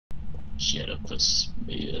Jennifer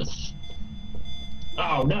Smith.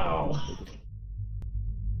 Oh no!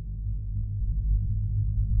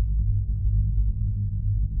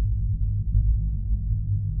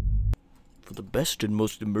 For the best and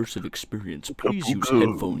most immersive experience, please use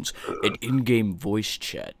headphones and in-game voice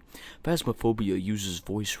chat. Phasmophobia uses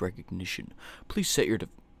voice recognition. Please set your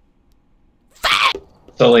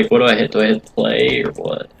So like, what do I hit? Do I hit play or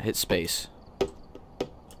what? hit space.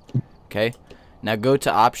 Okay. Now go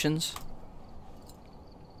to options.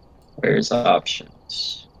 Where's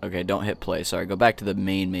options? Okay, don't hit play. Sorry, go back to the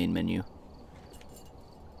main menu.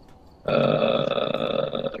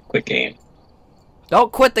 Quick game.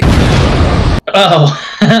 Don't quit the game. Oh.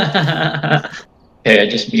 Okay, I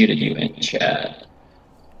just muted you in chat.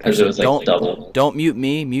 Because it was like double. Don't mute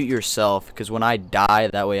me, mute yourself, because when I die,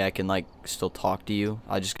 that way I can like still talk to you.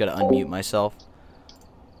 I just gotta unmute myself.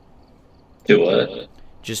 Do what?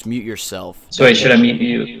 Just mute yourself. So wait, should I mute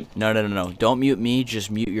you? No. Don't mute me,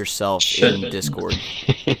 just mute yourself in Discord.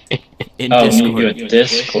 In Discord. Mute you in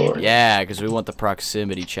Discord. Yeah, because we want the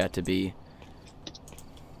proximity chat to be.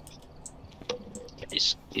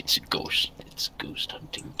 It's a ghost. It's ghost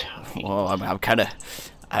hunting time. Well, I'm kind of,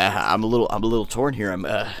 I'm a little torn here. I'm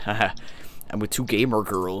with two gamer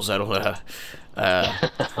girls. I'll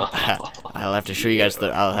have to show you guys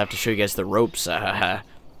the ropes. Oh,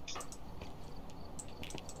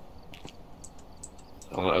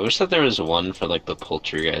 I wish that there was one for like the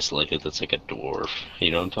poltergeist lady that's like a dwarf.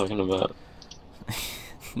 You know what I'm talking about?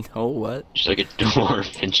 No, what? She's like a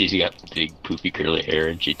dwarf, and she's got big poofy curly hair,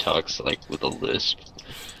 and she talks like with a lisp.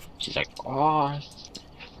 She's like, "Oh,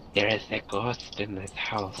 there is a ghost in this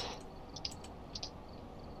house."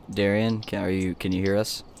 Darian, can you hear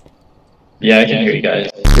us? Yeah, I can hear you guys.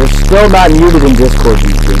 You're still not muted in Discord, you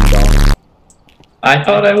ding dong. I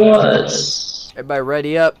thought I was. Everybody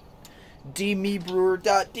ready up?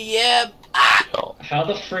 dmebrewer.dm. Oh. How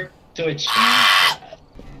the frick do I change that?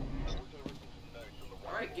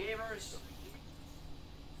 Alright, gamers.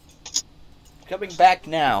 Coming back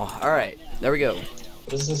now. Alright, there we go.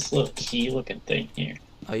 What is this little key looking thing here?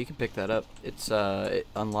 Oh, you can pick that up. It's it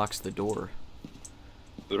unlocks the door.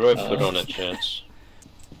 Who do I put on a chance?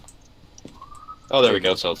 Oh, there we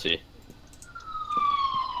go, it's LT.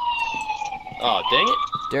 Oh, dang it!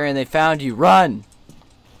 Darian, they found you. Run!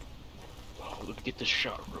 Oh, let me get this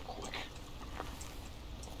shot real quick.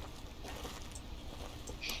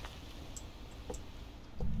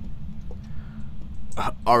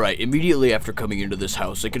 Alright, immediately after coming into this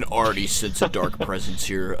house, I can already sense a dark presence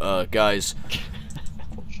here. Guys,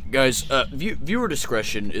 viewer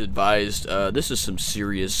discretion advised. This is some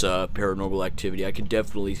serious paranormal activity. I can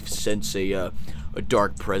definitely sense a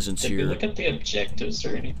dark presence Did here. we look at the objectives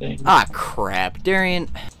or anything? Ah, crap. Darian,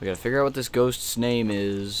 we gotta figure out what this ghost's name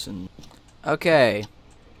is. And okay.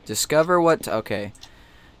 Discover what... Okay.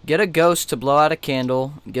 Get a ghost to blow out a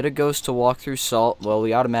candle. Get a ghost to walk through salt. Well,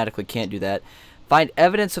 we automatically can't do that. Find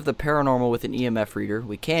evidence of the paranormal with an EMF reader.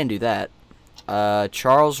 We can do that.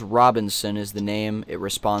 Charles Robinson is the name. It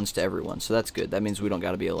responds to everyone, so that's good. That means we don't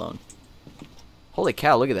gotta be alone. Holy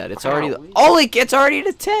cow, look at that. It's already... It's already at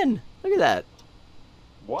a 10! Look at that.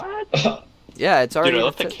 What? Yeah, it's already... Dude, I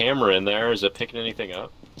left the camera in there. Is it picking anything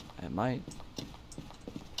up? It might.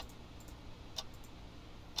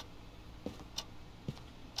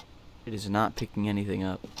 It is not picking anything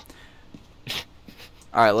up.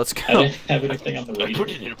 Alright, let's go. I didn't have anything on the I radio.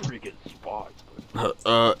 put it in a pretty good spot.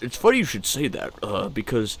 It's funny you should say that,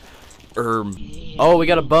 because, oh, we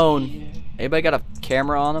got a bone. Anybody got a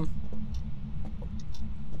camera on them?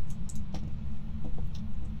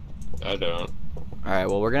 I don't. Alright,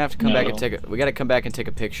 well, we're gonna have to come back and No. we gotta come back and take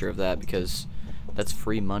a picture of that, because that's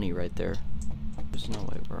free money right there. There's no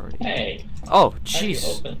way we're already... Hey, Oh, how do you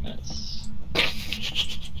jeez. open this?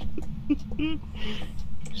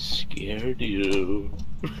 Scared you.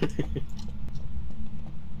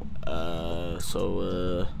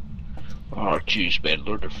 Oh, jeez, man,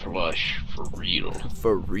 learn to flush for real.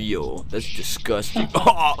 For real. That's disgusting.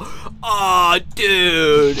 Oh,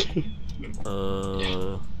 dude!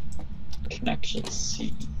 Connection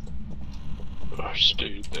C. Oh,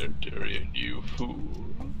 stay there, Darian, you fool.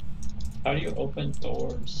 How do you open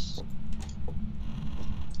doors?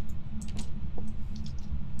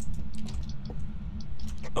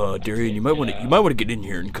 Darian, you might want to get in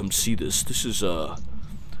here and come see this. This is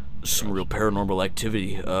some real paranormal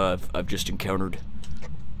activity I've just encountered.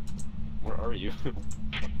 Where are you?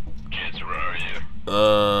 Kids, where are you?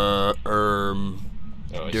 Oh,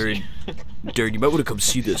 Darian. Darian, you might want to come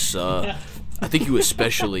see this. I think you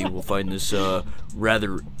especially will find this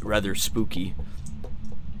rather spooky.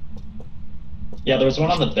 Yeah, there was one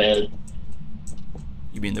on the bed.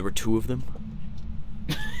 You mean there were 2 of them?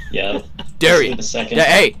 Yeah. Darian! The second.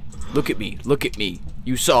 Hey! Look at me. Look at me.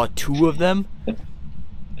 You saw 2 of them?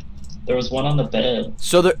 There was one on the bed.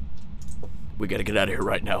 So there... We gotta get out of here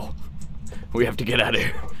right now. We have to get out of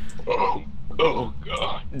here. Oh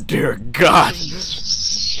God. Dear God.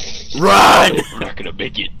 Run! We're not gonna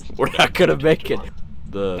make it. We're not gonna make it.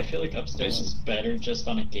 I feel like upstairs is better just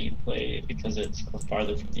on a gameplay because it's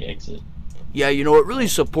farther from the exit. Yeah, you know, it really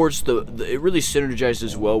supports it really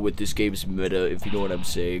synergizes well with this game's meta, if you know what I'm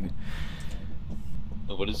saying.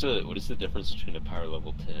 What is the difference between a power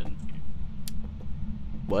level 10?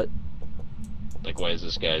 What? Like, why is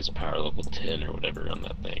this guy's power level 10 or whatever on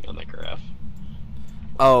that thing, on that graph?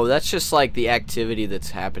 Oh, that's just like the activity that's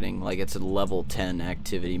happening. Like, it's a level 10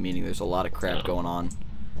 activity, meaning there's a lot of crap going on.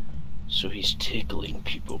 So he's tickling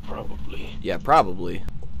people, probably. Yeah, probably.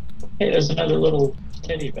 Hey, there's another little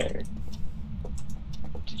teddy bear.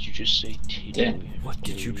 Did you just say teddy Yeah. bear? What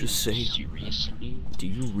did you just say? Seriously? Do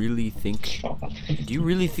you really think... Do you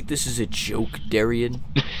really think this is a joke, Darian?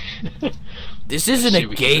 This isn't a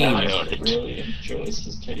game. He really enjoys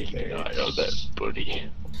his teddy bear. I know that, buddy.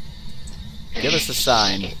 Give us a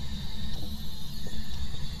sign.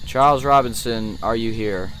 Charles Robinson, are you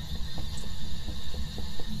here?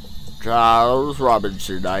 Charles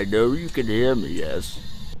Robinson, I know you can hear me, yes.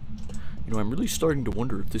 You know, I'm really starting to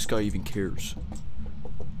wonder if this guy even cares.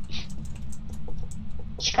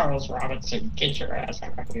 Charles Robinson, get your ass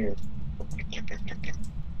out here.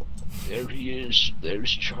 There he is.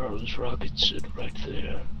 There's Charles Robinson right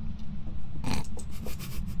there.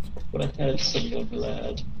 What a handsome young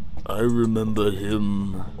lad. I remember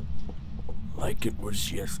him like it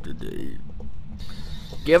was yesterday.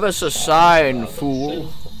 Give us a sign,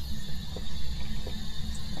 fool.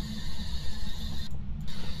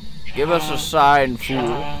 Give us a sign,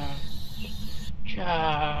 fool.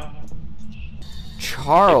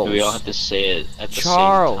 Charles. We all have to say it at the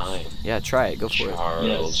Charles. same time. Yeah, try it. Go for it.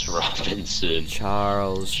 Charles Robinson.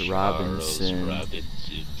 Charles Robinson.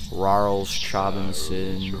 Rarles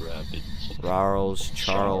Robinson. Rarles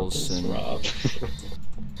Charleston.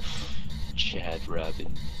 Chad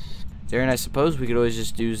Robin. Darren, I suppose we could always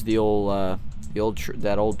just use the old,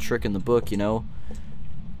 that old trick in the book, you know.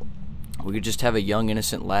 We could just have a young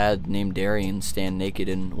innocent lad named Darian stand naked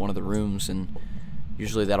in one of the rooms, and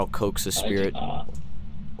usually that'll coax a spirit.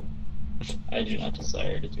 I do not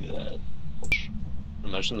desire to do that.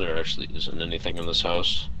 Imagine there actually isn't anything in this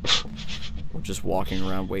house. We're just walking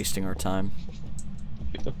around wasting our time.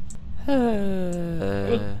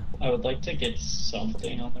 I would like to get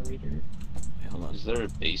something on the reader. Hold on. Is there a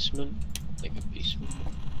basement? Like a basement?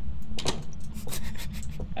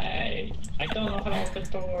 I don't know how to open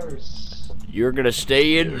doors. You're gonna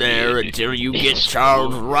stay in there until you get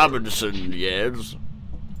Charles Robinson, yes?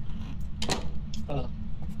 I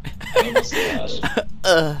almost got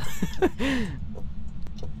it.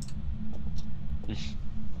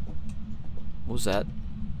 What was that?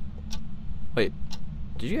 Wait,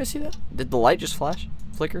 did you guys see that? Did the light just flash?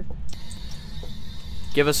 Flicker?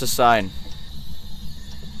 Give us a sign.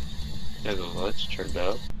 Yeah, the lights turned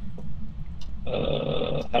out.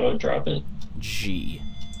 How do I drop it? G.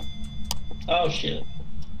 Oh shit.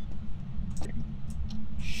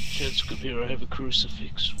 Chance, come here, I have a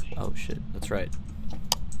crucifix. Oh shit, that's right.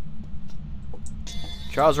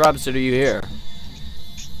 Charles Robinson, are you here?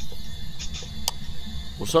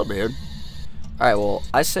 What's up, man? Alright, well,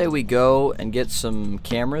 I say we go and get some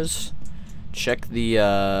cameras. Check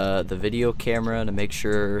the video camera to make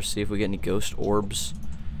sure, see if we get any ghost orbs.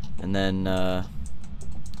 And then,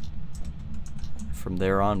 from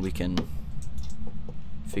there on, we can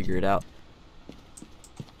figure it out.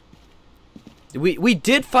 We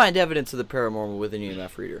did find evidence of the paranormal with an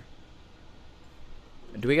EMF reader.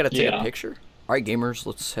 Do we gotta take a picture? Alright, gamers,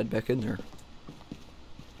 let's head back in there.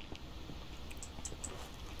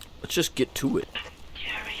 Let's just get to it.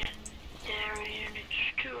 Darian,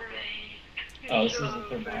 it's too late. Oh, this isn't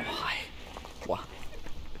their mom. Why? Why?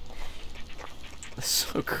 That's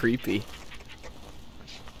so creepy.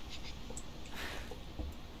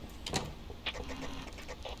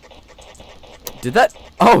 Did that?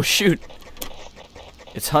 Oh, shoot.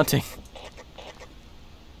 It's hunting.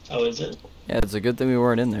 Oh, is it? Yeah, it's a good thing we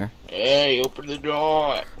weren't in there. Hey, open the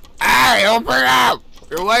door! Hey, open up!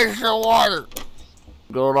 You're wasting water! What's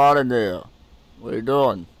going on in there? What are you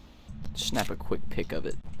doing? Snap a quick pic of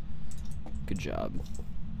it. Good job.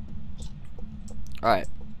 Alright.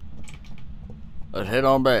 Let's head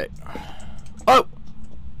on back. Oh!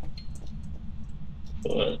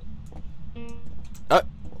 What? Oh, I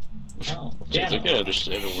yeah. think I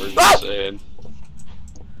understand the word you're saying.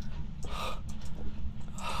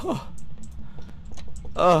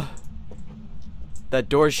 Oh. That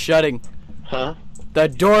door's shutting. Huh?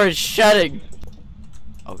 That door is shutting.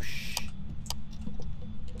 Oh,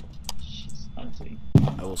 Honestly.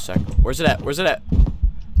 I will Where's it at? Where's it at?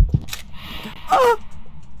 Ah!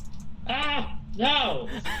 Ah! No!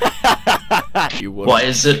 You Why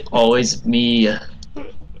is it always me?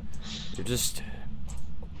 You're just...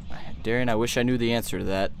 Darian, I wish I knew the answer to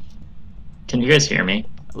that. Can you guys hear me?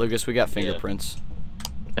 Lucas, we got fingerprints.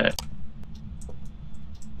 Okay.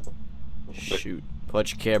 Shoot. Pull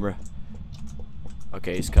out your camera.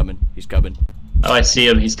 Okay, he's coming. He's coming. Oh, I see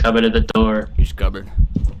him. He's coming to the door. He's coming.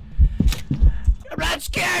 I'm not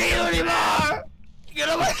scared of you anymore! Get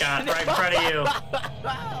away! God, right in front of you.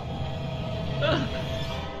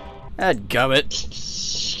 Dadgummit.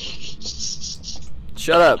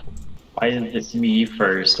 Shut up. Why is it me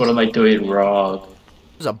first? What am I doing wrong?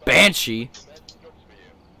 There's a banshee.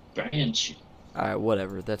 Branch. Alright,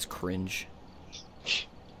 whatever. That's cringe.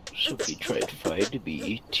 Sophie tried to find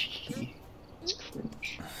me. It's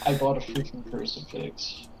cringe. I bought a freaking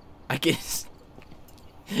crucifix. I guess...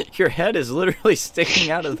 Your head is literally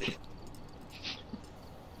sticking out of the...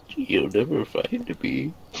 You'll never find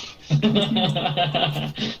me.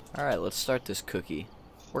 Alright, let's start this cookie.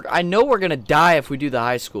 I know we're gonna die if we do the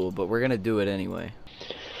high school, but we're gonna do it anyway.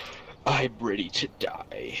 I'm ready to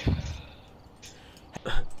die.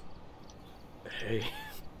 Hey.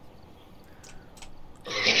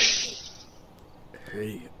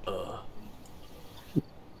 Hey,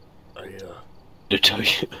 To tell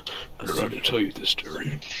you, I'm trying to tell you this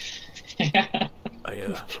story.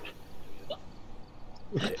 I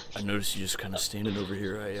noticed you just kind of standing over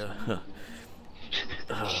here.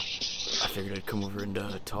 I figured I'd come over and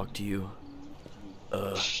talk to you.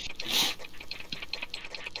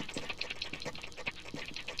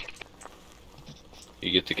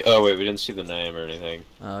 You get to. Oh wait, we didn't see the name or anything.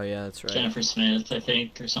 Oh yeah, that's right. Jennifer Smith, I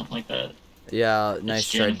think, or something like that. Yeah,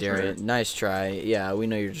 nice try, Jennifer. Darian. Nice try. Yeah, we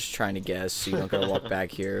know you're just trying to guess, so you don't gotta walk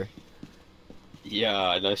back here.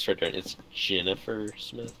 Yeah, nice try, Darren. It's Jennifer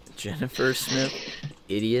Smith. Jennifer Smith?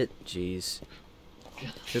 Idiot? Jeez.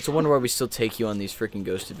 It's a wonder why we still take you on these freaking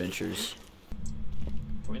ghost adventures.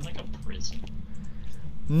 Are we in like a prison?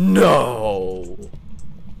 No!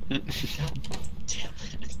 Damn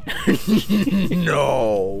it.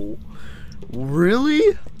 No!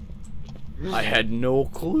 Really? I had no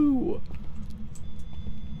clue.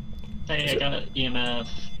 Hey, I got an EMF.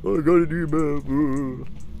 I got an EMF.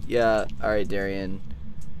 Yeah, alright, Darian.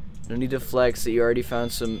 No need to flex that you already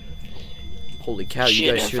found some... Holy cow,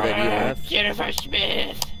 you guys hear that EMF? Jennifer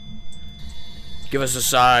Smith! Give us a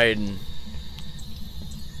sign.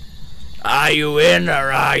 Are you in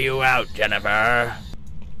or are you out, Jennifer?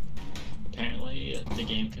 Apparently, the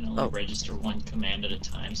game can only register one command at a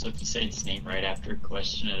time, so if you say its name right after a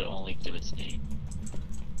question, it'll only do its name.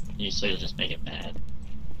 Usually it'll just make it mad.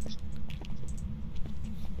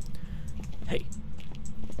 Hey,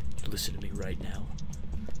 listen to me right now.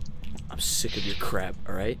 I'm sick of your crap,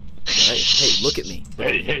 alright? Alright? Hey, look at me.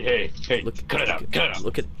 Hey, Look, cut it out, cut it out.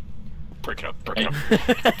 Look at... Break it up, break it up.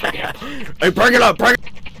 Break it up. Hey, break it up, break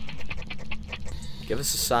it... Give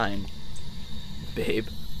us a sign, babe.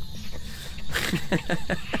 Guys,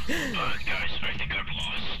 I think I've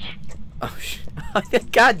lost. Oh,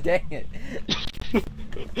 God dang it.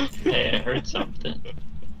 Hey, I heard something.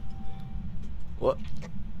 What?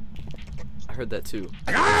 I heard that too.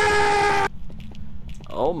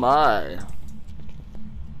 Oh my.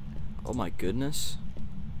 Oh my goodness.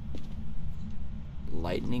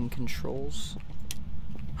 Lightning controls?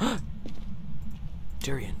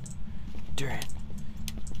 Darian. Darian.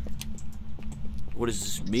 What does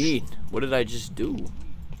this mean? What did I just do?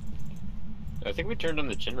 I think we turned on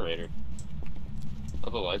the generator.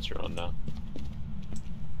 All the lights are on now.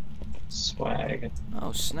 Swag.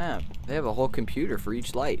 Oh snap. They have a whole computer for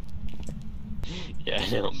each light. Yeah, I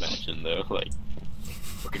know, imagine though, like,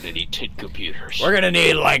 we're gonna need 10 computers. We're gonna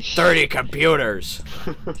need like 30 computers.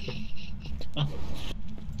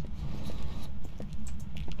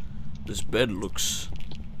 This bed looks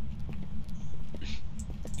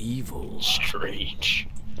evil. Strange.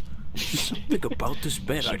 Something about this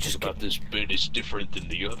bed. This bed is different than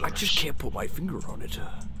the others. I just can't put my finger on it.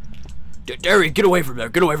 Darian, get away from there.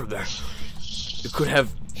 Get away from there. It could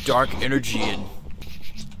have dark energy and...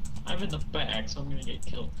 I'm in the back, so I'm gonna get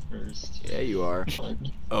killed first. Yeah, you are.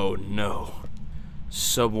 Oh no.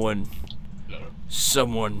 Someone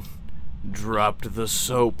dropped the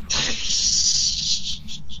soap.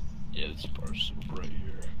 Yeah, this bar soap right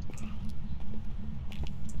here.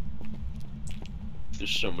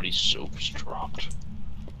 There's so many soaps dropped.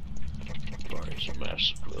 Bar is a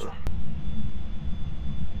massacre.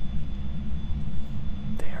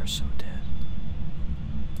 are so dead.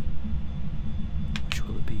 Which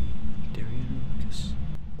will it be? Darian or Lucas?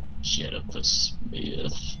 Shit up the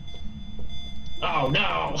Smith. Oh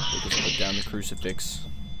no! Lucas put down the crucifix.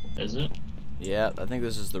 Is it? Yeah, I think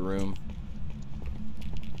this is the room.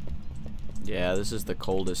 Yeah, this is the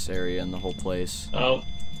coldest area in the whole place. Oh.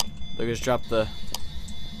 Lucas dropped the...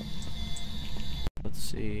 Let's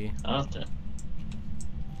see. Oh, the...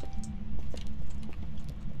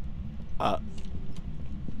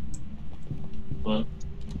 What?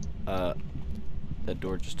 That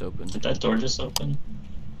door just opened. Did that door just open?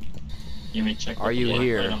 You may check. Are you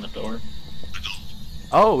here? On the door.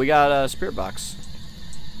 Oh, we got a spirit box.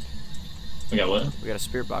 We got what? We got a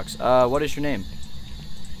spirit box. What is your name?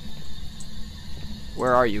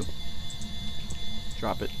 Where are you?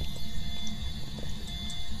 Drop it.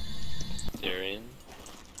 Darian,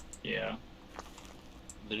 Yeah.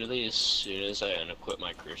 literally as soon as I unequip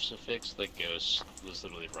my crucifix, the ghost was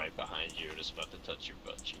literally right behind you and was about to touch your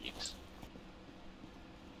butt cheeks.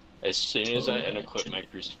 As soon as I unequipped my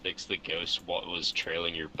crucifix, the ghost was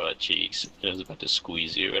trailing your butt cheeks and it was about to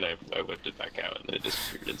squeeze you, and I whipped it back out and then it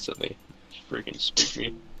disappeared instantly. It freaking spooked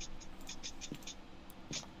me.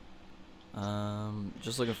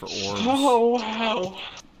 Just looking for orbs. Oh wow!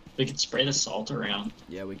 We could spray the salt around.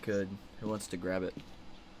 Yeah, we could. Who wants to grab it?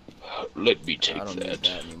 Let me take I don't that. need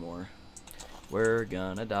that anymore. We're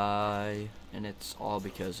gonna die, and it's all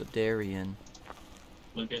because of Darian.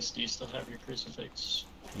 Lucas, do you still have your crucifix?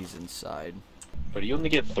 He's inside. But you only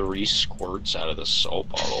get 3 squirts out of the salt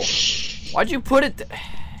bottle. Why'd you put it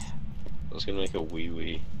I was gonna make a wee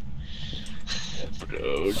wee.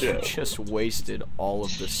 No, no. Just wasted all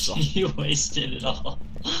of the salt. You wasted it all.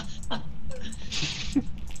 God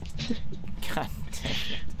damn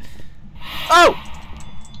it. Oh!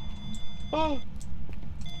 Oh!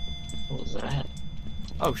 What was that?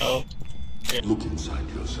 Oh, Oh. Look inside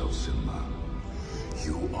yourself, Simba.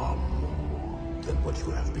 You are more than what you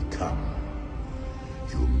have become.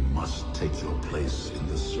 You must take your place in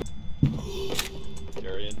the circle.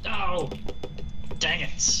 Darian. No! Dang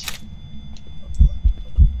it!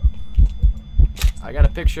 I got a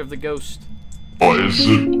picture of the ghost. Why is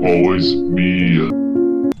it always me?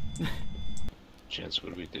 Chance,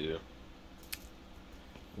 what do we do?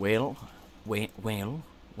 Well. Well.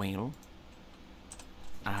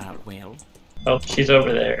 Oh, she's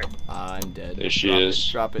over there. I'm dead. There she Drop is.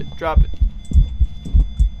 It, drop it. Drop it.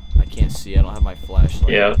 I can't see. I don't have my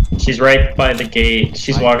flashlight. Yeah, she's right by the gate.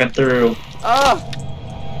 She's walking through. Ah!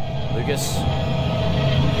 Lucas.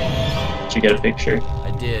 Did you get a picture?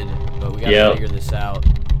 I did, but we gotta Yep. figure this out.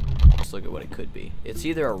 Let's look at what it could be. It's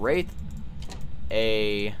either a wraith,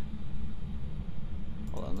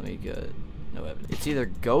 hold on, let me get no evidence. It's either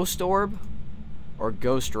ghost orb or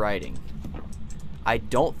ghost writing. I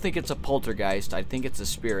don't think it's a poltergeist. I think it's a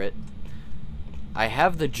spirit. I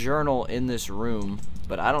have the journal in this room,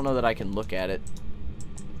 but I don't know that I can look at it.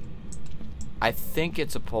 I think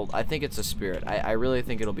it's a spirit. I really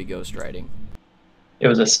think it'll be ghost writing. It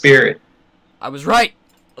was a spirit. I was right.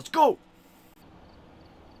 Let's go.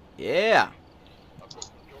 Yeah.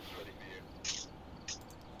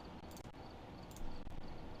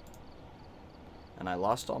 And I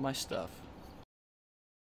lost all my stuff.